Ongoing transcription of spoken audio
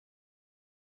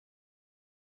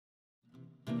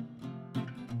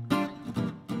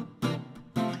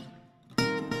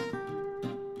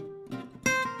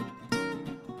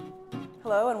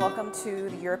Hello and welcome to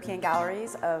the European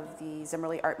Galleries of the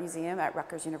Zimmerli Art Museum at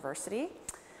Rutgers University.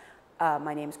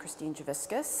 My name is Christine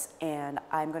Javiscus and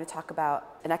I'm going to talk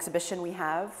about an exhibition we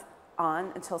have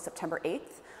on until September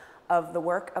 8th of the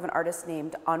work of an artist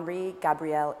named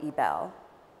Henri-Gabriel Ibels.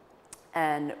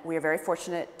 And we are very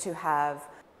fortunate to have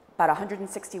about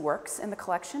 160 works in the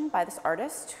collection by this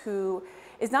artist who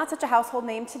is not such a household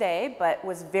name today, but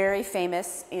was very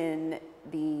famous in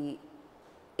the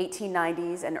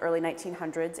 1890s and early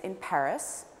 1900s in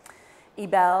Paris.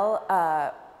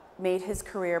 Ibels made his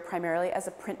career primarily as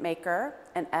a printmaker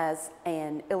and as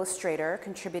an illustrator,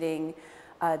 contributing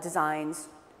designs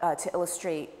to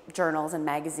illustrate journals and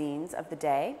magazines of the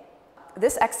day.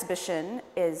 This exhibition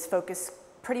is focused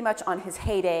pretty much on his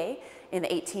heyday in the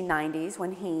 1890s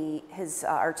when his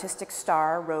artistic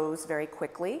star rose very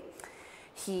quickly.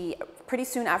 Pretty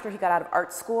soon after he got out of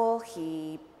art school,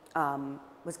 he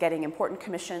was getting important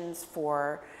commissions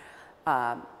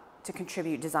to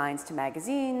contribute designs to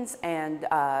magazines and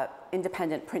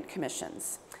independent print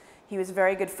commissions. He was a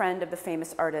very good friend of the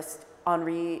famous artist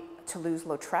Henri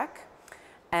Toulouse-Lautrec,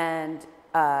 and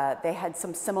they had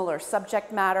some similar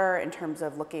subject matter in terms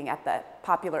of looking at the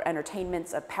popular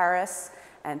entertainments of Paris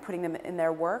and putting them in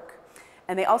their work.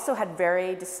 And they also had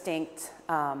very distinct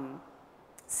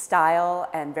style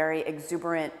and very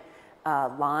exuberant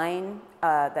line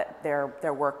that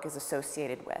their work is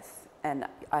associated with. And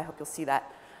I hope you'll see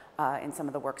that in some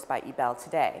of the works by Ibels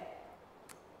today.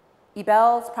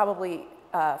 Ibels' probably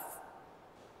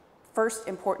first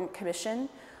important commission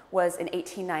was in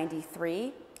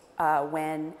 1893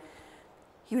 when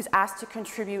he was asked to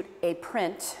contribute a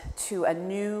print to a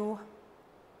new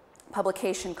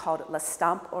publication called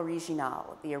L'Estampe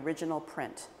Originale, the original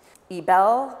print.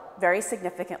 Ibels very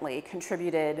significantly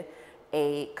contributed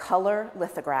a color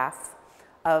lithograph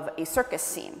of a circus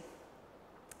scene.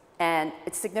 And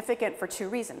it's significant for two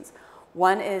reasons.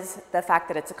 One is the fact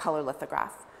that it's a color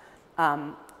lithograph.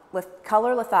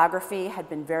 Color lithography had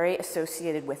been very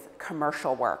associated with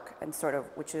commercial work and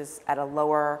which is at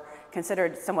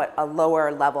considered somewhat a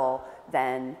lower level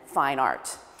than fine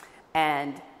art.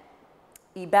 And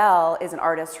Ibels is an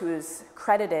artist who is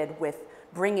credited with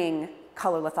bringing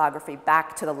color lithography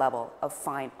back to the level of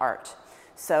fine art.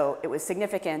 So it was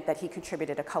significant that he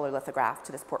contributed a color lithograph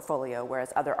to this portfolio,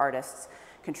 whereas other artists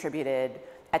contributed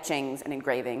etchings and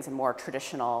engravings and more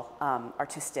traditional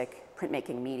artistic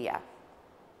printmaking media.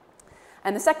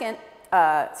 And the second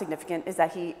significant is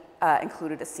that he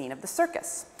included a scene of the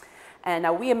circus. And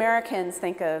now we Americans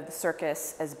think of the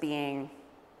circus as being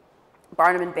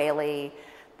Barnum and Bailey.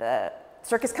 The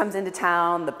circus comes into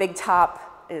town, the big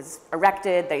top is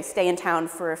erected, they stay in town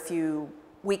for a few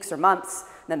weeks or months,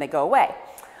 then they go away.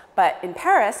 But in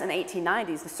Paris in the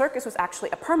 1890s, the circus was actually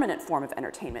a permanent form of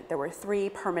entertainment. There were 3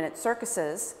 permanent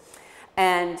circuses,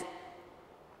 and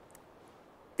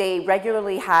they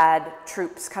regularly had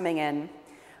troops coming in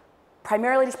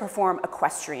primarily to perform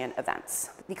equestrian events.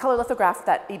 The color lithograph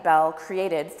that Ibels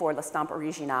created for L'Estampe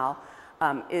Originale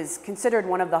is considered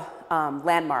one of the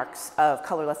landmarks of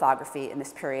color lithography in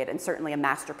this period, and certainly a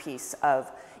masterpiece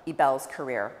of Ibels'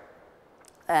 career.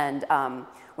 And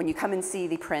when you come and see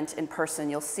the print in person,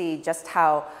 you'll see just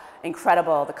how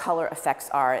incredible the color effects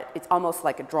are. It's almost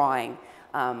like a drawing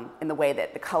in the way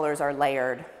that the colors are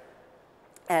layered,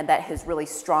 and that his really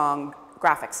strong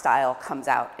graphic style comes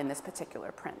out in this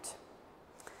particular print.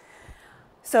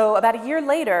 So about a year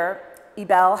later,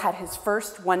 Ibels had his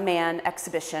first one-man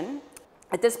exhibition.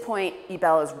 At this point,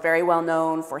 Ibels is very well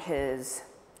known for his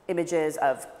images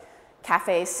of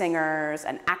cafe singers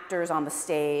and actors on the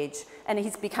stage, and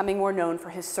he's becoming more known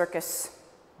for his circus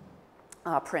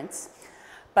prints.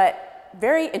 But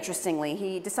very interestingly,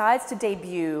 he decides to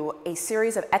debut a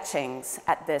series of etchings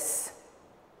at this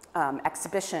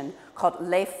exhibition called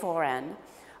Les Foraines,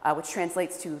 which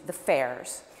translates to the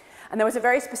fairs. And there was a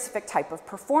very specific type of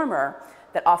performer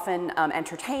that often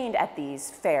entertained at these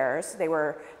fairs. They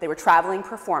were traveling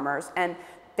performers, and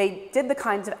they did the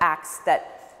kinds of acts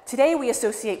that today we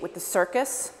associate with the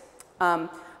circus,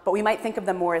 but we might think of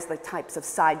them more as the types of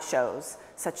sideshows,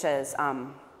 such as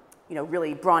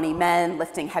really brawny men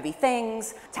lifting heavy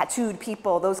things, tattooed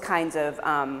people, those kinds of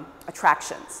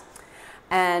attractions.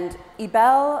 And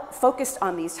Ibels focused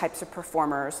on these types of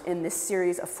performers in this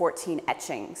series of 14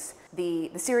 etchings. The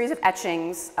series of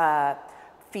etchings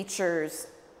features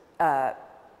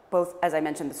both, as I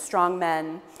mentioned, the strong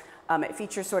men. It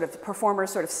features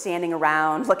performers standing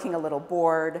around, looking a little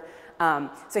bored.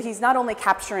 So he's not only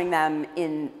capturing them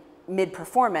in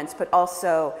mid-performance, but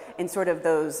also in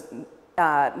those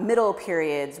middle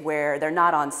periods where they're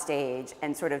not on stage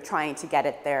and sort of trying to get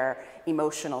at their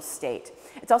emotional state.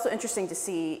 It's also interesting to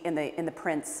see in the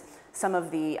prints some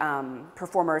of the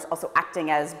performers also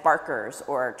acting as barkers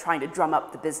or trying to drum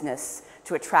up the business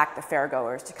to attract the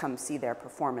fairgoers to come see their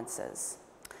performances.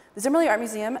 The Zimmerli Art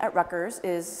Museum at Rutgers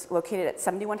is located at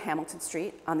 71 Hamilton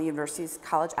Street on the university's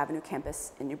College Avenue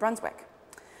campus in New Brunswick.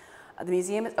 The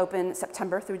museum is open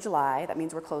September through July. That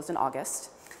means we're closed in August.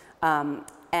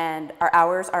 And our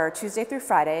hours are Tuesday through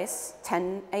Fridays,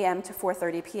 10 a.m. to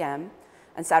 4:30 p.m.,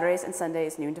 and Saturdays and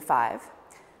Sundays, noon to 5.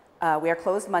 We are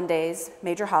closed Mondays,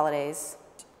 major holidays.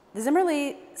 The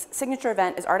Zimmerli signature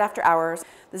event is Art After Hours.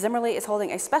 The Zimmerli is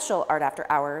holding a special Art After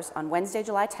Hours on Wednesday,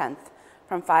 July 10th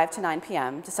from 5 to 9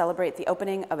 p.m. to celebrate the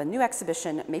opening of a new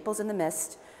exhibition, Maples in the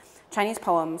Mist, Chinese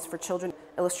Poems for Children,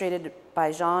 illustrated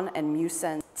by Zhang and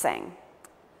Musen Tseng.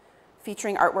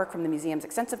 Featuring artwork from the museum's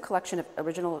extensive collection of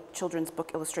original children's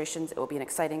book illustrations, it will be an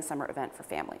exciting summer event for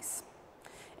families.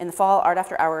 In the fall, Art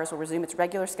After Hours will resume its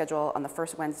regular schedule on the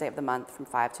first Wednesday of the month from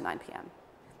 5 to 9 p.m.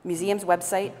 The museum's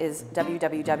website is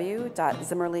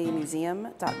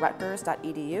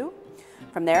www.zimmerlimuseum.rutgers.edu.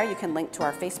 From there, you can link to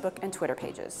our Facebook and Twitter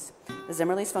pages. The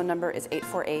Zimmerli's phone number is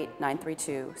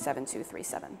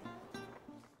 848-932-7237.